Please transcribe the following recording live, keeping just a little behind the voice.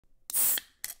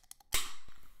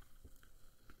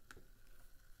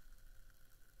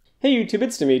Hey YouTube,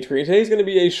 it's Dimitri. Today's going to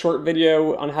be a short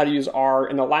video on how to use R.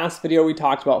 In the last video we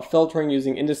talked about filtering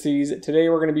using indices. Today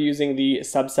we're going to be using the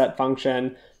subset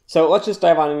function. So let's just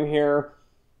dive on in here.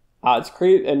 Let's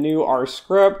create a new R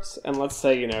script, and let's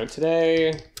say,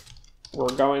 today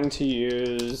we're going to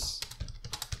use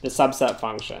the subset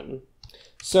function.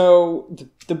 So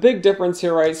the big difference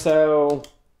here, right? So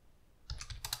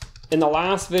in the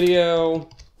last video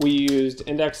we used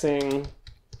indexing,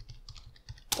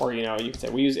 or you could say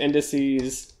we use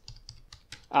indices,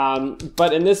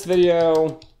 but in this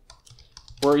video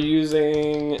we're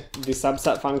using the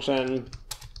subset function,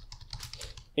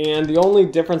 and the only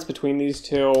difference between these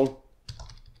two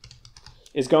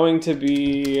is going to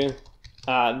be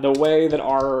the way that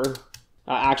R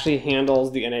actually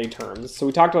handles the NA terms. So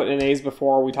we talked about NAs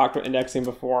before, we talked about indexing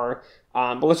before,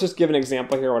 but let's just give an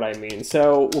example here what I mean.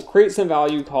 So we'll create some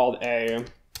value called A,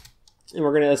 and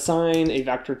we're going to assign a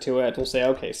vector to it. We'll say,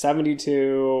 okay,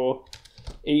 72,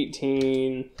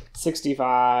 18,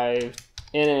 65,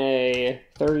 NA,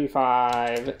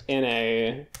 35, NA,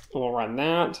 and we'll run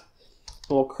that. And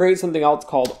we'll create something else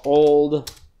called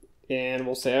old, and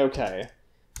we'll say, okay,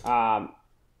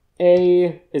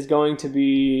 A is going to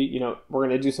be, we're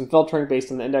going to do some filtering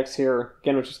based on the index here,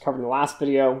 again, which is covered in the last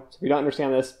video. So if you don't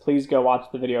understand this, please go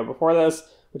watch the video before this,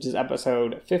 which is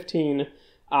episode 15.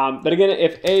 But again,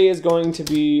 if A is going to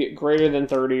be greater than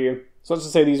 30, so let's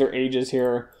just say these are ages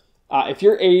here. If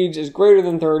your age is greater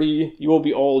than 30, you will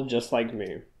be old just like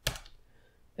me.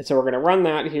 And so we're going to run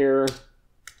that here,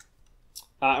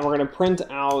 and we're going to print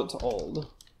out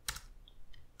old.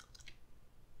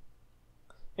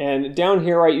 And down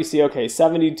here, right, you see, okay,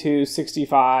 72,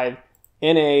 65,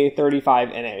 NA, 35,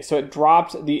 NA. So it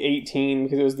dropped the 18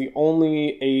 because it was the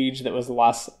only age that was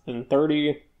less than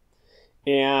 30.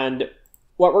 And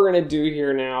what we're going to do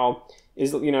here now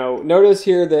is, notice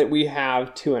here that we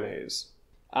have two NAs.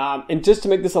 And just to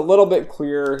make this a little bit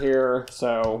clearer here,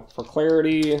 so for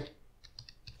clarity,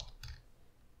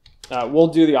 we'll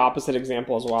do the opposite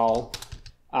example as well.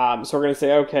 So we're going to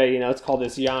say, okay, let's call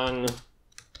this young.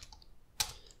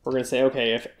 We're going to say,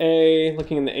 okay, if A,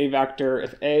 looking in the A vector,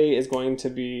 if A is going to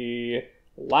be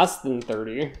less than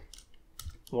 30,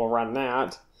 we'll run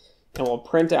that. And we'll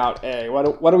print out A.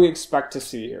 What do we expect to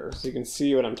see here? So you can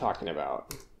see what I'm talking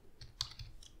about.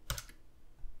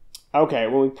 Okay,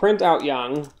 when we print out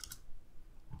young,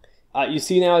 you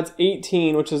see now it's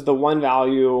 18, which is the one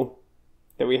value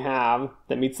that we have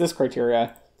that meets this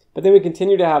criteria. But then we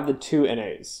continue to have the two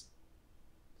NAs.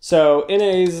 So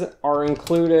NAs are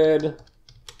included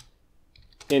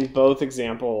in both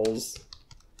examples.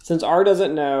 Since R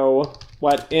doesn't know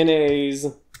what NAs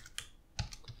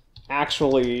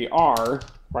actually are,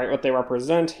 right, what they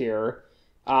represent here,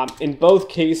 in both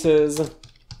cases,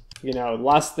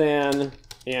 less than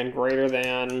and greater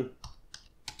than,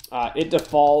 it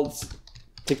defaults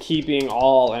to keeping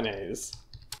all NAs.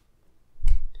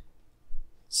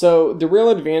 So the real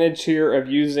advantage here of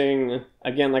using,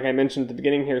 again, like I mentioned at the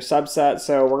beginning here, subset,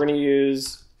 so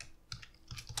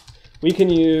we can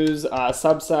use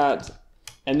subset,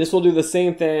 and this will do the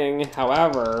same thing,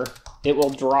 however, it will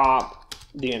drop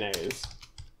the NAs.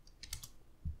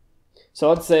 So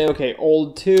let's say, okay,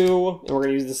 old 2, and we're going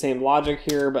to use the same logic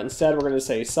here, but instead we're going to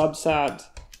say subset,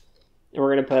 and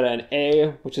we're going to put an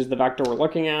A, which is the vector we're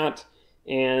looking at,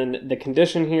 and the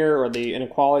condition here, or the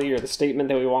inequality, or the statement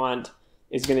that we want,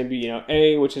 is going to be,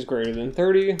 A, which is greater than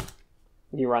 30.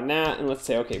 You run that, and let's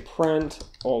say, okay, print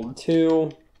old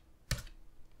 2.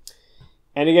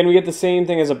 And again, we get the same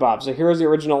thing as above. So here's the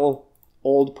original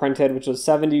old printed, which was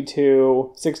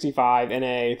 72, 65,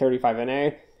 NA, 35, NA.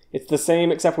 It's the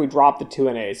same except we dropped the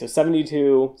two NAs. So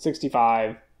 72,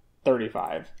 65,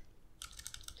 35.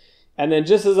 And then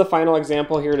just as a final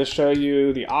example here to show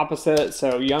you the opposite.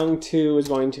 So young 2 is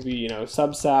going to be,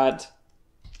 subset.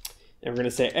 And we're going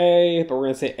to say A, but we're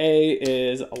going to say A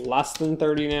is less than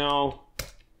 30 now.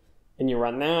 And you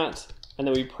run that. And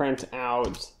then we print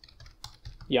out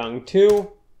young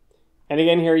 2. And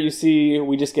again, here you see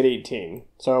we just get 18.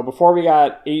 So before we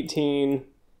got 18,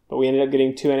 but we ended up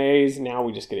getting two NAs, now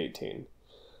we just get 18.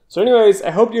 So anyways,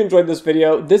 I hope you enjoyed this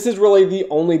video. This is really the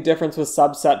only difference with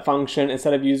subset function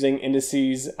instead of using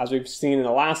indices, as we've seen in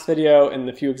the last video and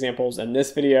the few examples in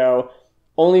this video.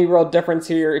 Only real difference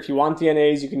here, if you want the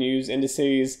NAs, you can use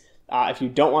indices. If you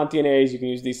don't want the NAs, you can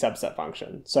use the subset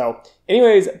function. So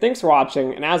anyways, thanks for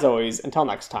watching, and as always, until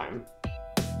next time.